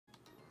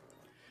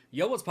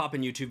Yo, what's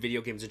poppin' YouTube?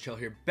 Video Games and Chill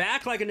here,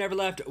 back like I never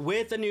left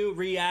with a new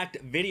React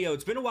video.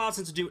 It's been a while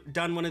since I've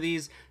done one of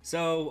these,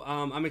 so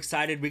I'm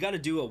excited. We got to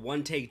do a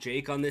one-take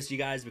Jake on this, you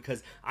guys,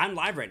 because I'm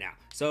live right now.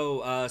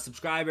 So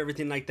subscribe,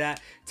 everything like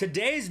that.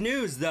 Today's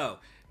news, though,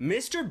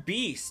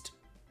 mrbeast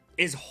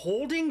is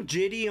holding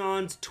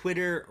Jidion's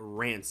Twitter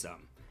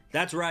ransom.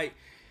 That's right.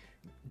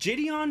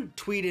 Jidion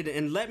tweeted,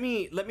 and let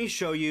me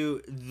show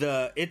you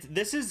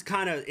this is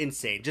kind of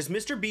insane. Just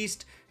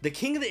mrbeast, the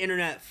king of the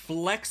internet,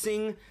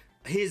 flexing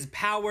his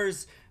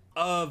powers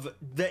of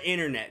the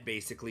internet.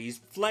 Basically,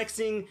 he's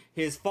flexing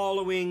his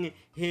following,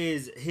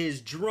 his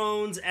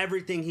drones,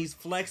 everything. He's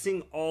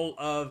flexing all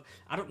of,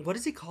 what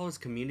does he call his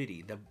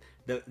community?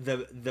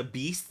 The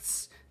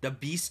beasts, the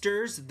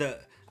beasters,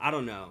 I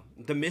don't know,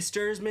 the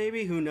misters,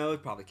 maybe, who knows?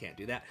 Probably can't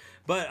do that.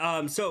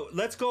 But so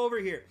let's go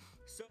over here.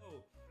 So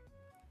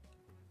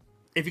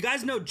if you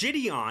guys know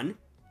Jidion,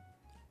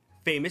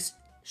 famous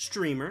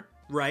streamer,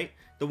 right?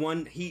 The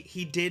one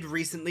he did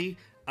recently,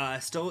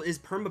 still is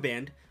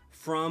permabanned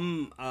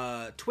from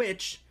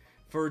Twitch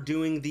for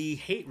doing the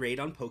hate raid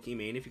on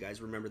Pokimane, if you guys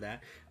remember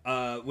that,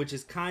 which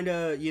is kind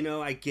of, you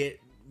know, I get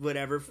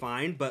whatever,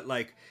 fine, but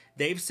like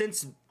they've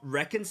since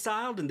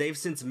reconciled and they've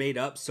since made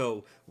up.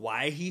 So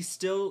why he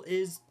still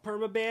is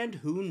permabanned,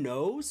 who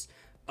knows?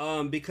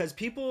 Because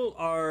people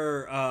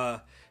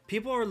are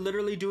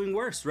literally doing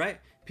worse, right?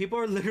 People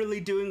are literally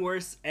doing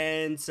worse,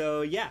 and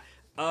so yeah,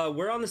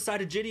 we're on the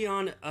side of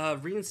Jidion.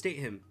 Reinstate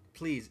him,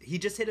 please. He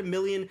just hit 1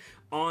 million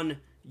on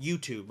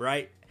YouTube,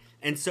 right?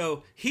 And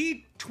so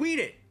he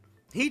tweeted,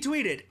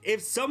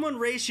 if someone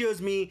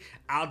ratios me,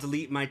 I'll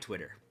delete my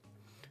Twitter.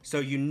 So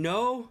you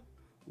know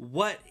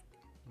what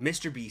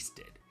mrbeast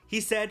did?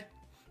 He said,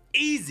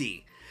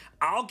 easy,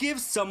 I'll give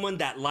someone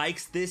that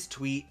likes this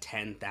tweet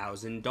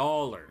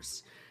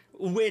 $10,000.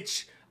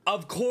 Which,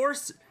 of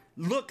course,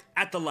 look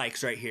at the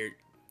likes right here.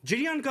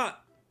 Jidion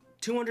got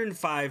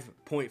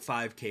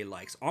 205.5k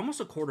likes, almost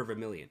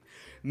 250,000.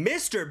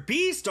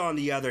 mrbeast, on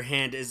the other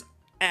hand, is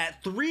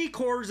at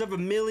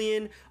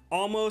 750,000,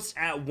 almost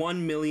at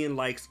 1 million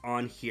likes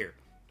on here.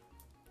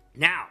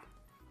 Now,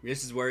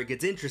 this is where it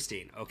gets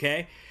interesting,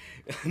 okay?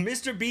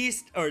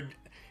 mrbeast,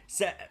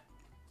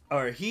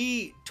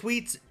 he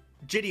tweets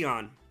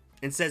Jidion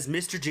and says,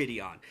 Mr.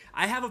 Jidion,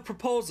 I have a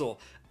proposal.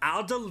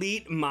 I'll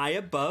delete my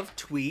above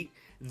tweet,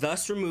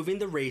 thus removing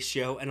the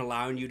ratio and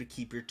allowing you to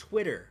keep your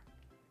Twitter.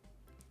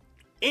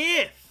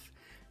 If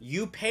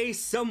you pay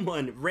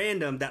someone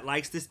random that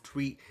likes this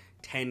tweet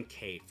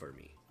 10k for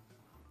me.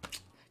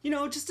 You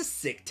know, just a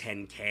sick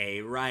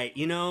 10k, right?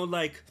 You know,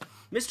 like,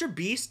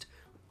 mrbeast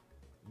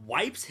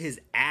wipes his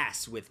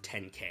ass with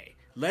 10k.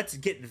 Let's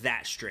get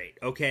that straight,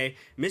 okay?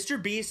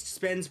 mrbeast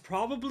spends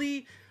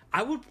probably,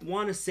 I would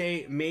want to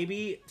say,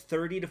 maybe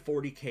 30 to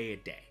 40k a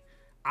day.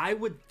 I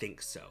would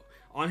think so.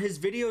 On his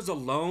videos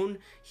alone,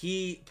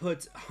 he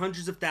puts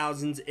hundreds of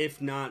thousands,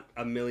 if not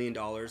 $1 million.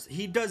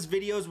 He does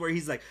videos where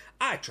he's like,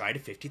 I tried a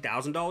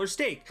 $50,000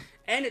 steak,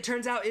 and it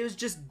turns out it was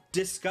just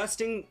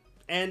disgusting,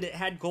 and it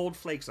had gold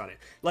flakes on it.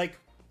 Like,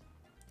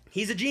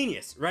 he's a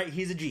genius, right?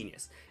 He's a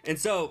genius. And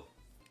so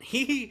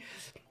he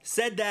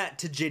said that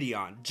to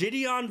Jidion.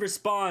 Jidion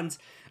responds,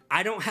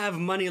 I don't have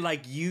money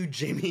like you,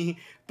 Jimmy,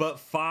 but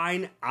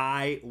fine,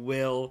 I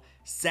will.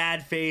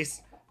 Sad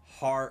face,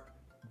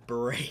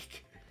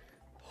 heartbreak.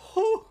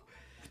 Whew.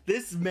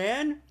 This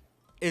man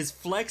is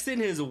flexing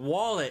his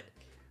wallet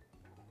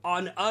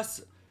on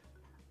us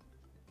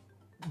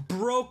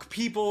broke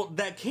people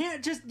that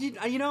can't just,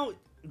 you know,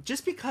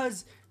 just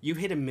because you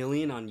hit 1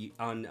 million on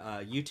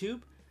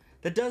YouTube,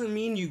 that doesn't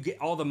mean you get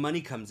all the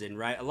money comes in,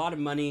 right? A lot of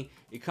money,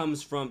 it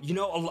comes from, you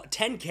know,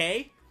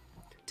 10k,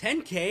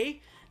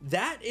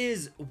 that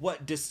is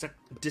what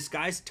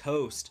Disguised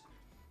Toast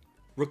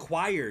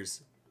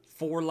requires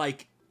for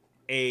like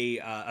a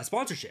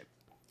sponsorship.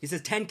 He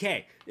says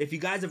 10k. If you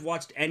guys have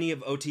watched any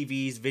of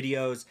OTV's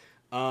videos,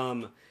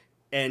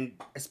 and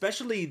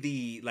especially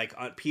the like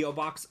PO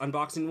box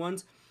unboxing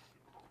ones,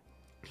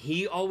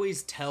 he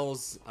always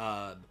tells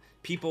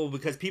people,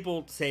 because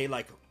people say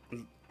like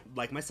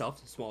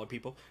myself, smaller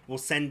people would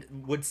send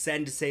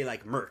to say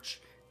like merch,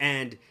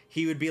 and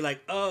he would be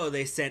like, oh,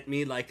 they sent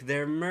me like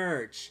their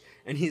merch,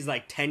 and he's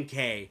like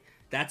 10k.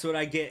 That's what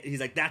I get. He's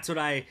like, that's what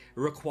I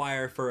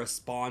require for a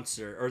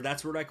sponsor, or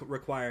that's what I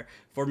require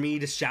for me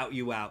to shout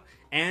you out.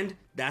 And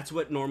that's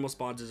what normal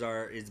sponsors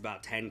are, is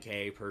about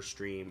 10k per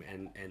stream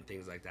and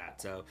things like that.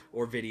 So,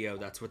 or video,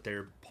 that's what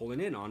they're pulling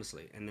in,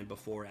 honestly. And then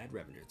before ad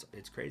revenue,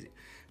 it's crazy.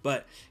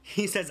 But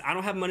he says, I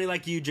don't have money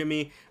like you,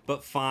 Jimmy,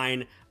 but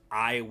fine,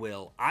 I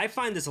will. I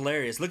find this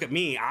hilarious. Look at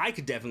me. I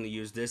could definitely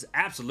use this.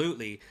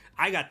 Absolutely.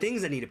 I got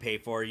things I need to pay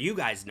for. You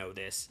guys know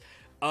this.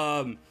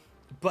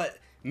 But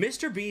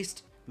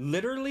mrbeast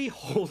literally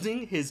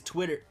holding his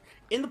Twitter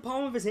in the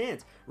palm of his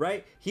hands,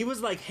 right? He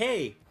was like,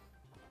 hey,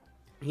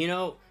 you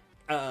know,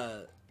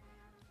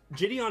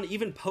 Jidion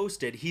even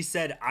posted, he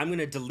said, I'm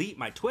gonna delete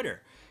my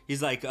Twitter.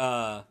 He's like,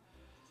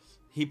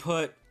 he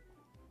put,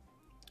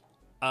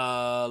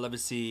 let me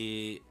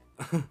see,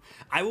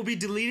 I will be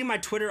deleting my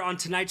Twitter on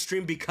tonight's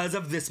stream because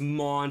of this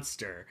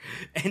monster.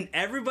 And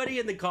everybody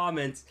in the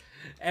comments,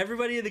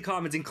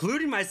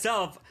 including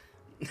myself,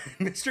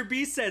 Mr.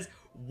 Beast says,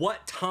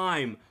 what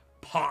time?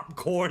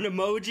 Popcorn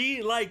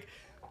emoji? Like,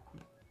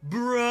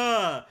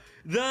 bruh,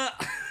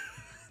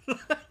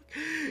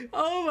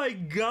 oh my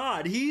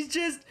god, he's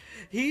just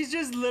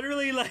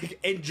literally like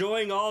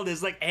enjoying all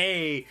this, like,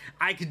 hey,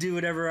 I can do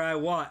whatever I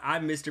want,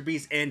 I'm Mr.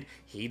 Beast, and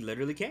he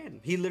literally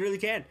can,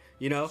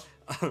 you know.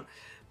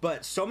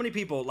 But so many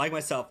people like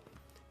myself,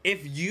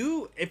 if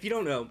you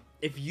don't know,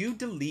 if you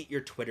delete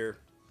your Twitter,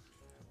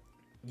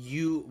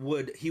 he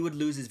would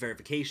lose his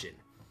verification.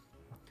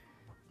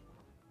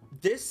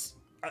 This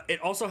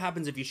it also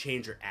happens if you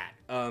change your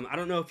 @. I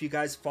don't know if you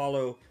guys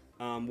follow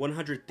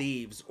 100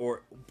 Thieves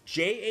or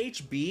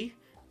JHB,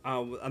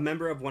 a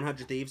member of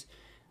 100 Thieves.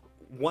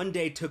 One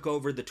day took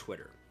over the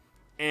Twitter,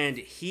 and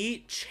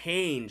he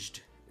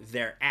changed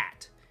their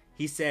 @.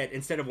 He said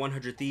instead of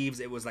 100 Thieves,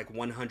 it was like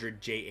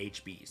 100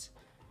 JHBs,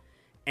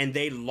 and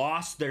they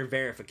lost their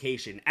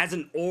verification as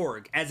an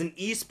org, as an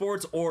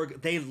esports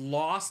org. They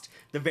lost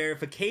the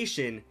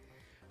verification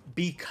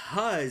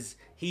because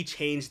he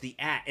changed the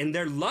 @, and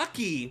they're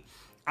lucky.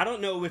 I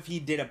don't know if he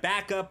did a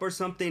backup or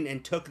something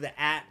and took the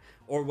 @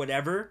 or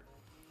whatever.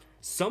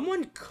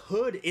 Someone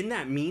could, in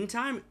that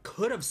meantime,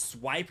 could have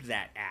swiped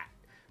that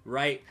 @,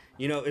 right?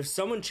 You know, if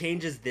someone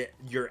changes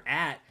your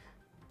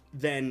 @,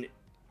 then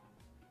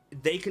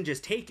they can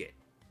just take it.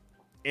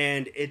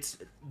 And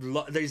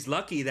there's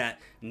lucky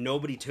that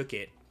nobody took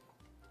it.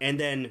 And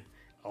then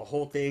a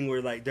whole thing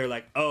where like they're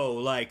like, oh,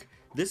 like,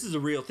 this is a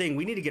real thing,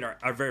 we need to get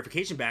our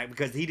verification back,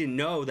 because he didn't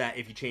know that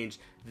if you change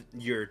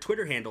your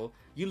Twitter handle,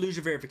 you lose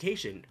your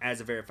verification as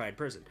a verified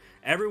person.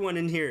 Everyone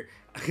in here,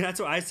 that's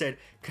what I said,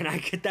 can I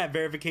get that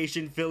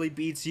verification? Philly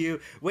beats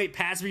you. Wait,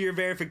 pass me your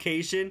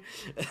verification.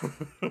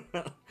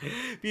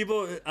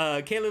 People,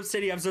 Caleb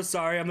City, I'm so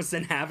sorry, I'm gonna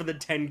send half of the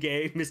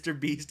 10K Mr.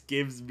 Beast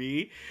gives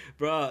me.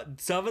 Bro,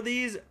 some of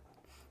these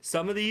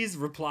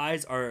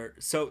replies are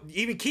so,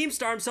 even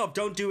Keemstar himself,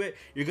 don't do it,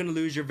 you're gonna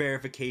lose your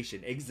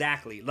verification.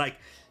 Exactly, like,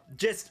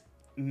 just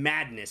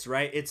madness,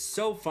 right? It's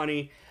so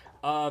funny.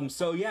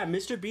 So yeah,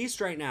 Mr. Beast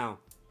right now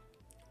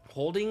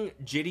holding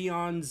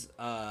Jidion's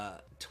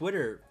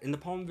Twitter in the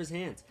palm of his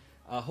hands.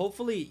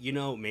 Hopefully, you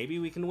know, maybe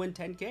we can win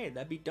 10K.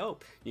 That'd be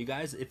dope. You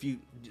guys,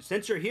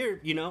 since you're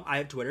here, you know, I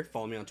have Twitter.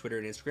 Follow me on Twitter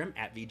and Instagram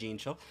at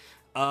VGandChill.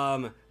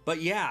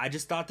 But yeah, I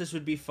just thought this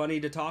would be funny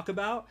to talk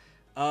about.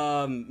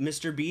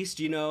 Mr.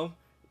 Beast, you know,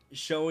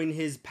 showing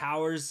his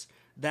powers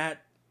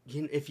that,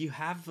 you know, if you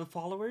have the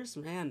followers,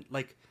 man,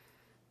 like,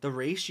 the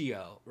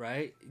ratio,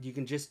 right? You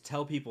can just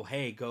tell people,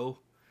 hey, go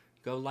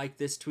like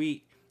this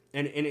tweet,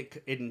 and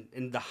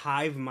in the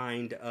hive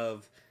mind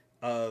of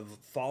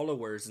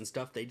followers and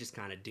stuff, they just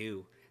kind of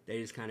do.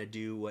 They just kind of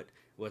do what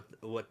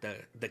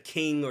the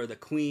king or the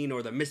queen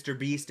or the Mr.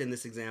 Beast in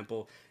this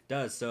example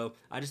does. So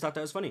I just thought that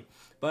was funny.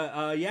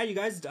 But yeah, you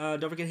guys, don't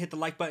forget to hit the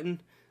like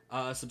button,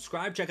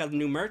 subscribe, check out the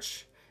new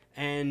merch,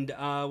 and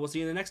we'll see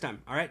you in the next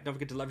time. All right, don't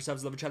forget to love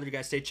yourselves, love each other. You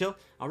guys stay chill.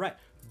 All right,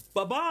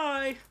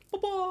 bye-bye.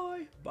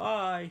 Bye-bye.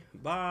 Bye.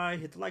 Bye.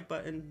 Hit the like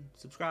button,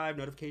 subscribe,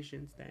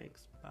 notifications.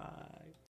 Thanks. Bye.